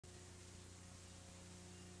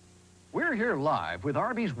We're here live with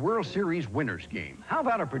Arby's World Series winners game. How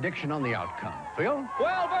about a prediction on the outcome? Phil?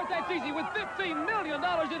 Well, Bert, that's easy. With $15 million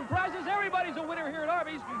in prizes, everybody's a winner here at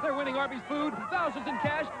Arby's. They're winning Arby's food, thousands in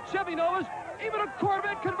cash, Chevy Novas, even a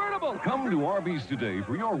Corvette convertible. Come to Arby's today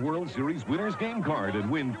for your World Series winners game card and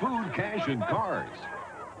win food, cash, and cars.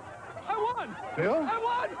 I won! Phil? I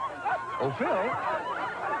won! Oh, Phil?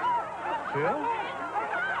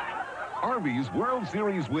 Phil? Arby's World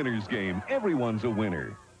Series winners game. Everyone's a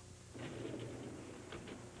winner.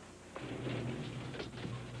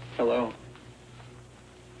 Hello.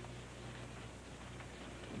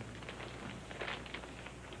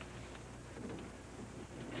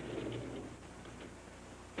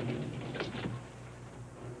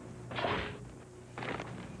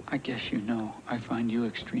 I guess you know I find you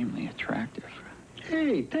extremely attractive.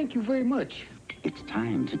 Hey, thank you very much. It's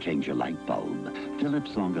time to change your light bulb.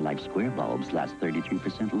 Philips Longer Life Square bulbs last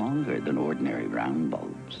 33% longer than ordinary round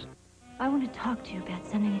bulbs. I want to talk to you about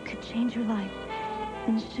something that could change your life.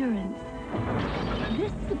 Insurance.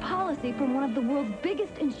 This is a policy from one of the world's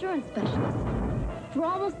biggest insurance specialists. For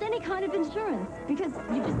almost any kind of insurance. Because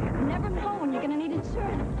you just never know when you're going to need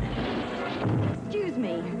insurance. Excuse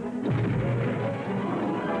me.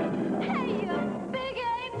 Hey, you big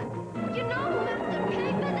ape! You know who has to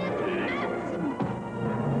pay for this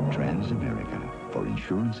mess? Transamerica. For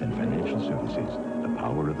insurance and financial services, the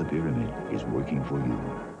power of the pyramid is working for you.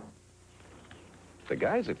 The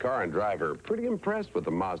guys at Car and Drive are pretty impressed with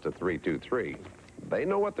the Mazda 323. They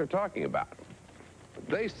know what they're talking about.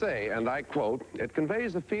 They say, and I quote, "It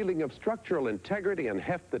conveys a feeling of structural integrity and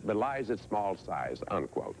heft that belies its small size,"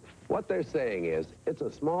 unquote. What they're saying is, it's a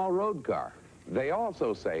small road car. They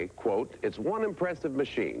also say, quote, "It's one impressive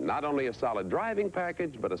machine, not only a solid driving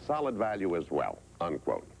package, but a solid value as well,"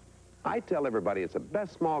 unquote. I tell everybody it's the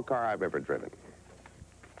best small car I've ever driven.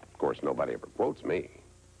 Of course, nobody ever quotes me.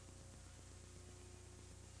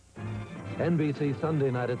 NBC Sunday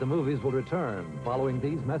Night at the Movies will return following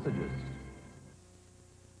these messages.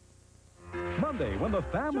 Monday, when the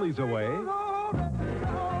family's away,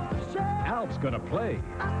 Alf's gonna play.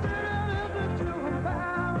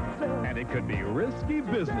 And it could be risky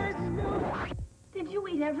business. Did you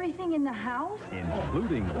eat everything in the house?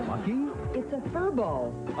 Including Lucky? It's a fur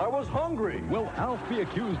ball. I was hungry. Will Alf be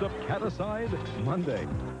accused of caticide? Monday.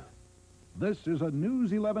 This is a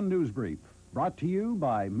News 11 news brief, brought to you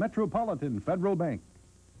by Metropolitan Federal Bank.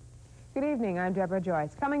 Good evening, I'm Deborah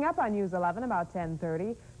Joyce. Coming up on News 11 about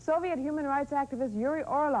 10:30, Soviet human rights activist Yuri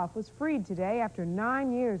Orlov was freed today after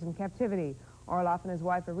 9 years in captivity. Orlov and his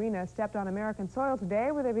wife Irina stepped on American soil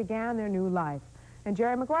today where they began their new life. And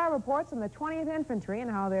Jerry McGuire reports on the 20th Infantry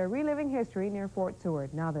and how they're reliving history near Fort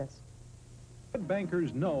Seward. Now this.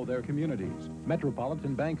 Bankers know their communities.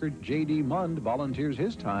 Metropolitan banker J.D. Mund volunteers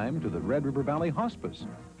his time to the Red River Valley Hospice.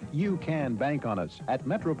 You can bank on us at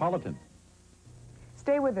Metropolitan.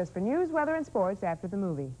 Stay with us for news, weather, and sports after the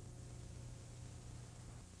movie.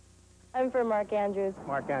 I'm for Mark Andrews.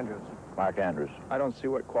 Mark Andrews. Mark Andrews. I don't see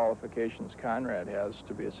what qualifications Conrad has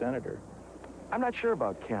to be a senator. I'm not sure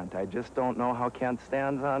about Kent. I just don't know how Kent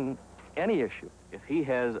stands on any issue. If he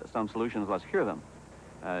has some solutions, let's hear them.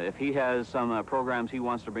 If he has some programs he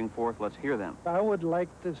wants to bring forth, let's hear them. I would like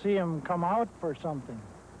to see him come out for something.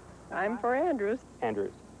 I'm for Andrews.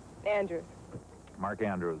 Andrews. Andrews. Mark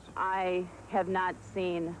Andrews. I have not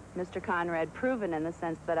seen Mr. Conrad proven in the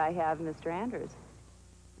sense that I have Mr. Andrews.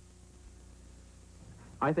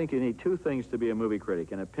 I think you need two things to be a movie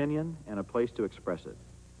critic, an opinion and a place to express it.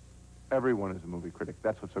 Everyone is a movie critic.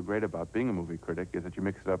 That's what's so great about being a movie critic, is that you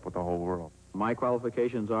mix it up with the whole world. My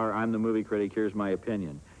qualifications are, I'm the movie critic, here's my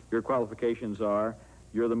opinion. Your qualifications are,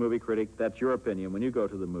 you're the movie critic, that's your opinion when you go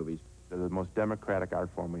to the movies. They're the most democratic art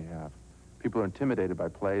form we have. People are intimidated by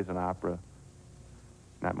plays and opera,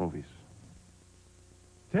 not movies.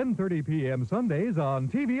 10:30 p.m. Sundays on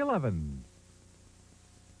TV 11.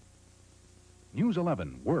 News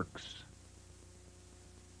 11 works.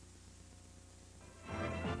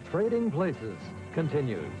 Trading Places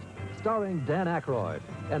continues, starring Dan Aykroyd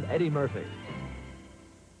and Eddie Murphy.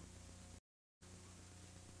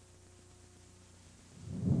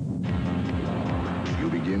 You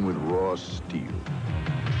begin with raw steel.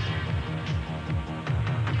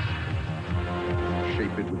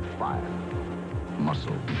 Shape it with fire,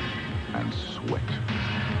 muscle, and sweat.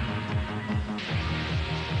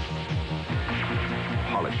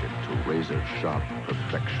 Polish it to razor-sharp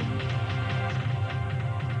perfection.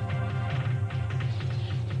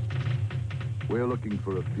 We're looking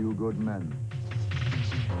for a few good men.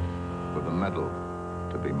 For the metal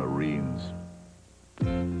to be Marines.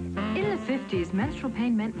 In the 50s, menstrual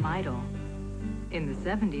pain meant Midol. In the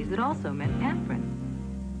 70s, it also meant Pamphrin.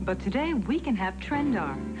 But today, we can have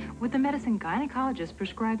Trendar, with the medicine gynecologists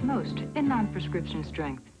prescribe most in non-prescription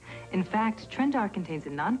strength. In fact, Trendar contains a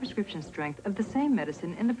non-prescription strength of the same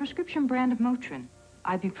medicine in the prescription brand of Motrin,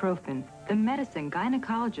 ibuprofen, the medicine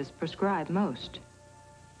gynecologists prescribe most.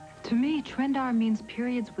 To me, Trendar means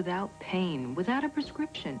periods without pain, without a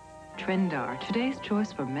prescription. Trendar, today's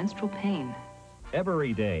choice for menstrual pain.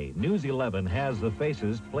 Every day, News 11 has the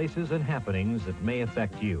faces, places, and happenings that may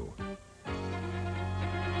affect you.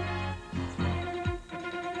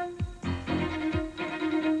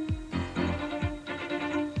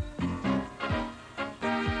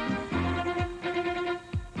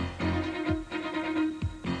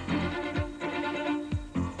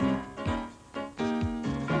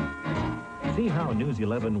 See how News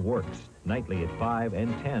 11 works, nightly at 5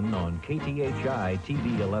 and 10 on KTHI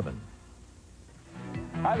TV 11.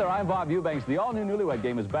 Hi there, I'm Bob Eubanks. The all-new Newlywed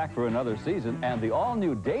game is back for another season, and the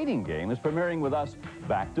all-new dating game is premiering with us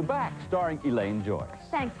back-to-back, starring Elaine Joyce.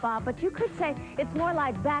 Thanks, Bob, but you could say it's more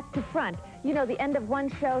like back to front. You know, the end of one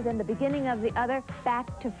show, then the beginning of the other,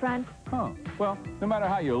 back to front. Huh. Well, no matter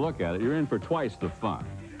how you look at it, you're in for twice the fun.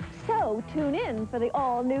 So, tune in for the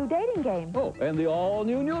all-new dating game. Oh, and the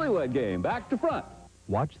all-new Newlywed game, back to front.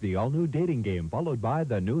 Watch the all-new dating game, followed by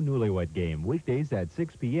the new Newlywed game, weekdays at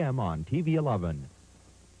 6 p.m. on TV 11.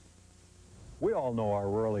 We all know our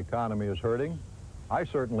rural economy is hurting. I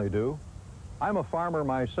certainly do. I'm a farmer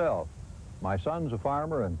myself. My son's a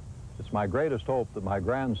farmer, and it's my greatest hope that my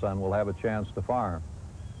grandson will have a chance to farm.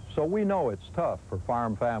 So we know it's tough for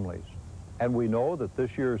farm families, and we know that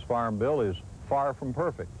this year's farm bill is far from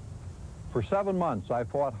perfect. For 7 months, I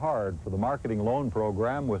fought hard for the marketing loan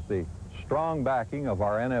program with the strong backing of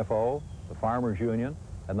our NFO, the Farmers Union,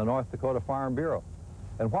 and the North Dakota Farm Bureau.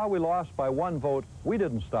 And while we lost by 1 vote, we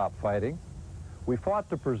didn't stop fighting. We fought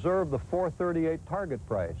to preserve the $4.38 target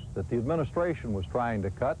price that the administration was trying to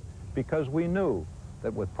cut, because we knew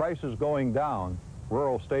that with prices going down,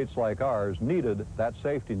 rural states like ours needed that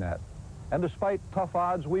safety net. And despite tough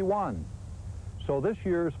odds, we won. So this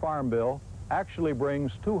year's farm bill actually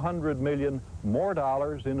brings $200 million more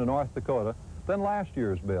dollars into North Dakota than last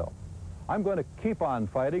year's bill. I'm going to keep on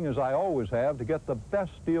fighting, as I always have, to get the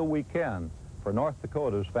best deal we can for North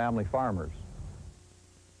Dakota's family farmers.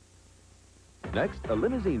 Next, a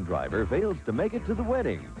limousine driver fails to make it to the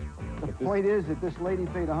wedding. The point is that this lady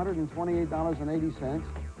paid $128.80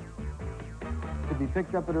 to be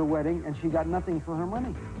picked up at her wedding, and she got nothing for her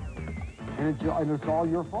money. And it's all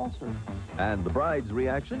your fault, sir. And the bride's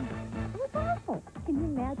reaction? It was awful. Can you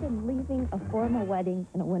imagine leaving a formal wedding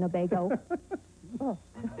in a Winnebago? Oh.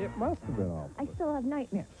 It must have been awful. I still have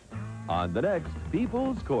nightmares. On the next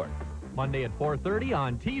People's Court. Monday at 4:30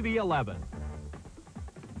 on TV 11.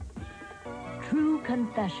 True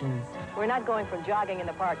Confessions. We're not going from jogging in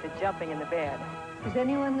the park to jumping in the bed. Is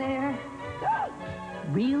anyone there?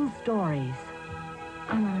 Real stories.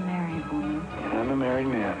 I'm a married woman. And I'm a married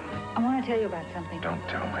man. I want to tell you about something. Don't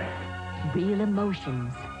tell me. Real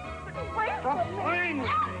emotions. Stop playing with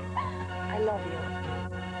me. I love you.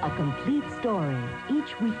 A complete story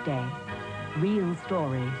each weekday. Real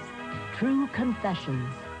stories. True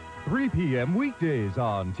Confessions. 3 p.m. weekdays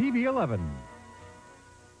on TV 11.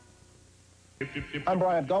 I'm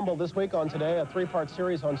Bryant Gumbel. This week on Today, a 3-part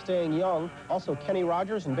series on staying young. Also, Kenny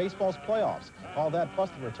Rogers and baseball's playoffs. All that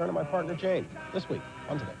plus the return of my partner, Jane. This week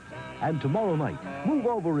on Today. And tomorrow night, move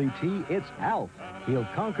over, E.T., it's Alf. He'll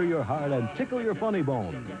conquer your heart and tickle your funny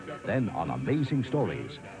bone. Then on Amazing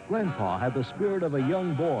Stories, Grandpa had the spirit of a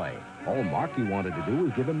young boy. All Marky wanted to do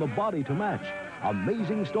was give him the body to match.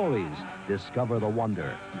 Amazing Stories. Discover the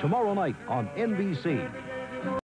wonder. Tomorrow night on NBC.